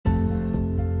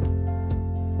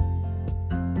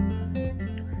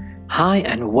Hi,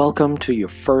 and welcome to your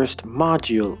first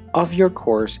module of your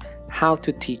course, How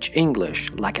to Teach English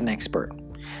Like an Expert.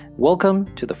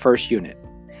 Welcome to the first unit.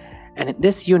 And in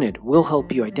this unit will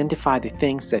help you identify the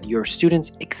things that your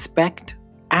students expect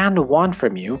and want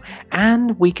from you,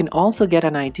 and we can also get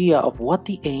an idea of what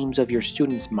the aims of your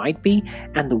students might be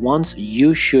and the ones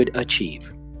you should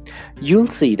achieve. You'll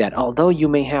see that although you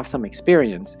may have some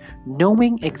experience,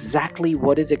 knowing exactly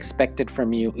what is expected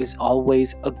from you is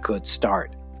always a good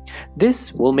start.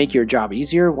 This will make your job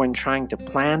easier when trying to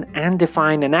plan and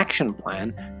define an action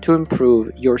plan to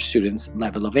improve your students'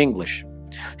 level of English.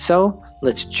 So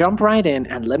let's jump right in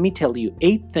and let me tell you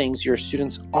 8 things your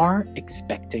students are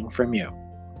expecting from you.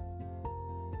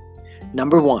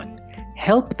 Number 1,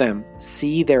 help them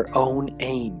see their own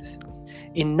aims.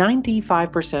 In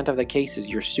 95% of the cases,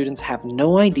 your students have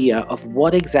no idea of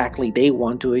what exactly they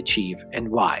want to achieve and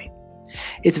why.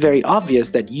 It's very obvious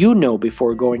that you know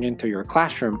before going into your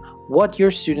classroom what your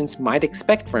students might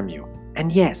expect from you.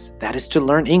 And yes, that is to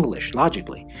learn English,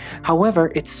 logically.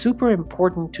 However, it's super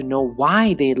important to know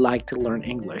why they'd like to learn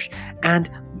English,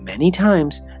 and many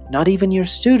times, not even your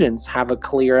students have a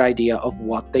clear idea of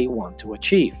what they want to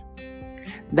achieve.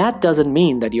 That doesn't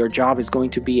mean that your job is going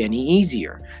to be any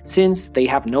easier, since they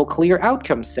have no clear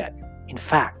outcome set. In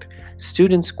fact,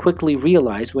 students quickly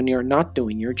realize when you're not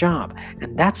doing your job,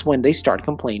 and that's when they start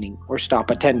complaining or stop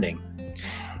attending.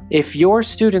 If your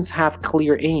students have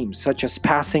clear aims, such as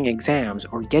passing exams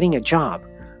or getting a job,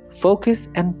 focus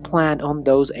and plan on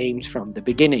those aims from the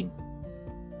beginning.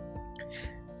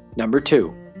 Number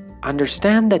 2,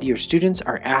 understand that your students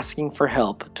are asking for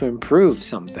help to improve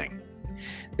something.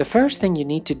 The first thing you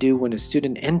need to do when a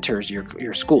student enters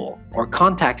your school or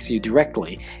contacts you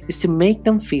directly is to make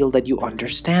them feel that you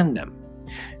understand them.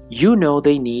 You know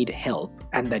they need help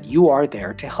and that you are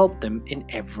there to help them in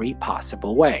every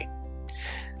possible way.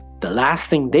 The last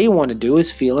thing they want to do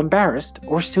is feel embarrassed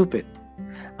or stupid.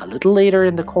 A little later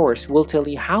in the course, we'll tell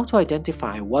you how to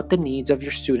identify what the needs of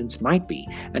your students might be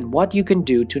and what you can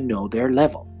do to know their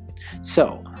level.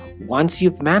 So, once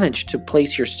you've managed to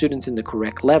place your students in the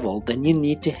correct level, then you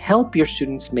need to help your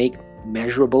students make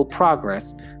measurable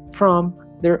progress from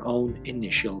their own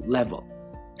initial level.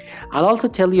 I'll also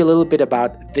tell you a little bit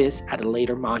about this at a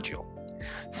later module.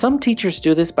 Some teachers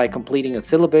do this by completing a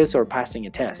syllabus or passing a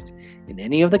test. In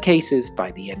any of the cases,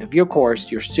 by the end of your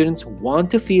course, your students want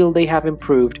to feel they have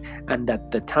improved and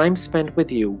that the time spent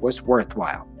with you was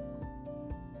worthwhile.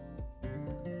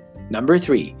 Number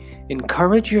 3,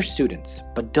 encourage your students,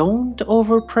 but don't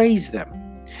overpraise them.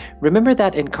 Remember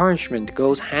that encouragement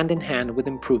goes hand in hand with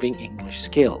improving English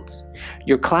skills.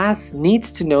 Your class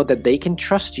needs to know that they can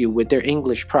trust you with their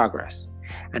English progress.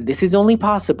 And this is only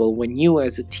possible when you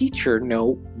as a teacher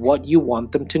know what you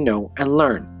want them to know and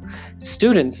learn.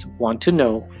 Students want to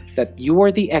know that you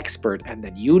are the expert and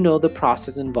that you know the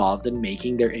process involved in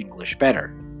making their English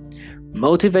better.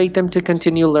 Motivate them to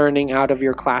continue learning out of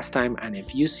your class time, and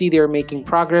if you see they're making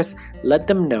progress, let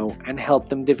them know and help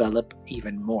them develop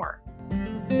even more.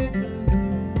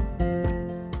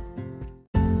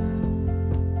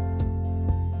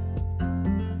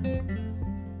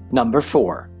 Number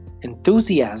 4,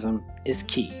 enthusiasm is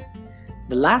key.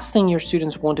 The last thing your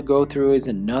students want to go through is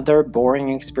another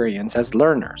boring experience as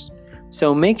learners.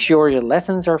 So make sure your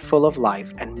lessons are full of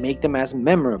life and make them as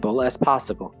memorable as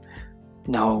possible.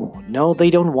 No,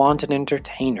 they don't want an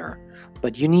entertainer,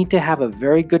 but you need to have a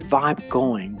very good vibe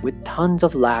going with tons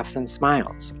of laughs and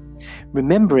smiles.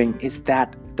 Remembering is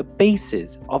that the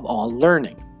basis of all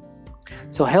learning.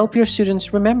 So help your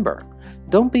students remember.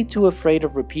 Don't be too afraid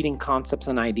of repeating concepts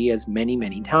and ideas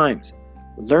many times.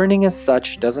 Learning as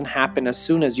such doesn't happen as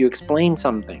soon as you explain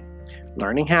something.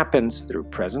 Learning happens through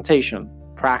presentation,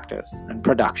 practice, and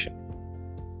production.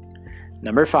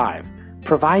 Number 5,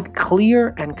 provide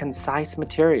clear and concise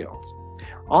materials.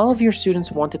 All of your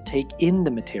students want to take in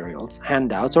the materials,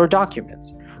 handouts, or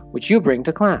documents, which you bring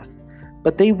to class,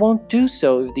 but they won't do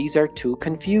so if these are too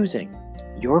confusing.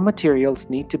 Your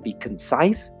materials need to be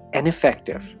concise and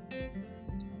effective.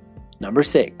 Number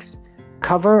 6,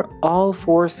 cover all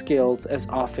 4 skills as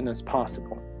often as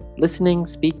possible. Listening,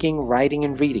 speaking, writing,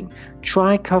 and reading.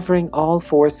 Try covering all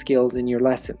 4 skills in your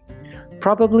lessons.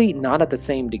 Probably not at the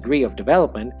same degree of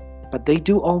development, but they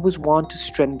do always want to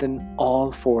strengthen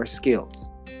all 4 skills.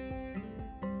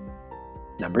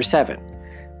 Number 7,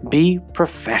 be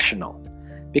professional.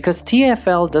 Because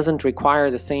TEFL doesn't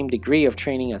require the same degree of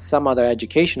training as some other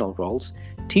educational roles,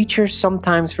 teachers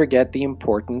sometimes forget the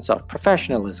importance of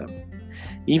professionalism.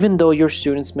 Even though your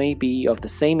students may be of the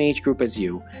same age group as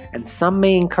you, and some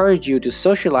may encourage you to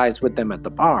socialize with them at the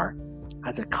bar,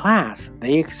 as a class,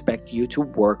 they expect you to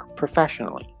work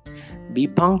professionally. Be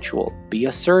punctual, be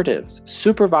assertive,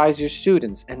 supervise your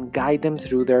students, and guide them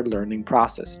through their learning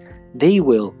process. They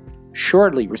will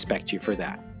surely respect you for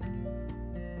that.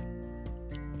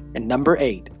 And number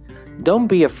 8, don't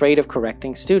be afraid of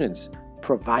correcting students.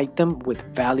 Provide them with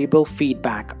valuable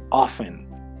feedback often.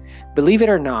 Believe it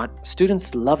or not,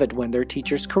 students love it when their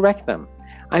teachers correct them.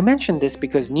 I mention this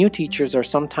because new teachers are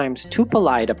sometimes too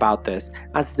polite about this,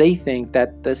 as they think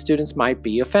that the students might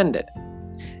be offended.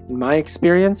 In my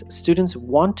experience, students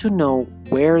want to know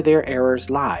where their errors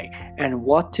lie and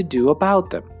what to do about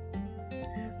them.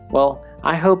 Well,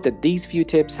 I hope that these few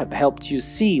tips have helped you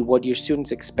see what your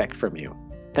students expect from you.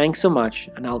 Thanks so much,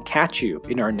 and I'll catch you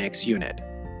in our next unit.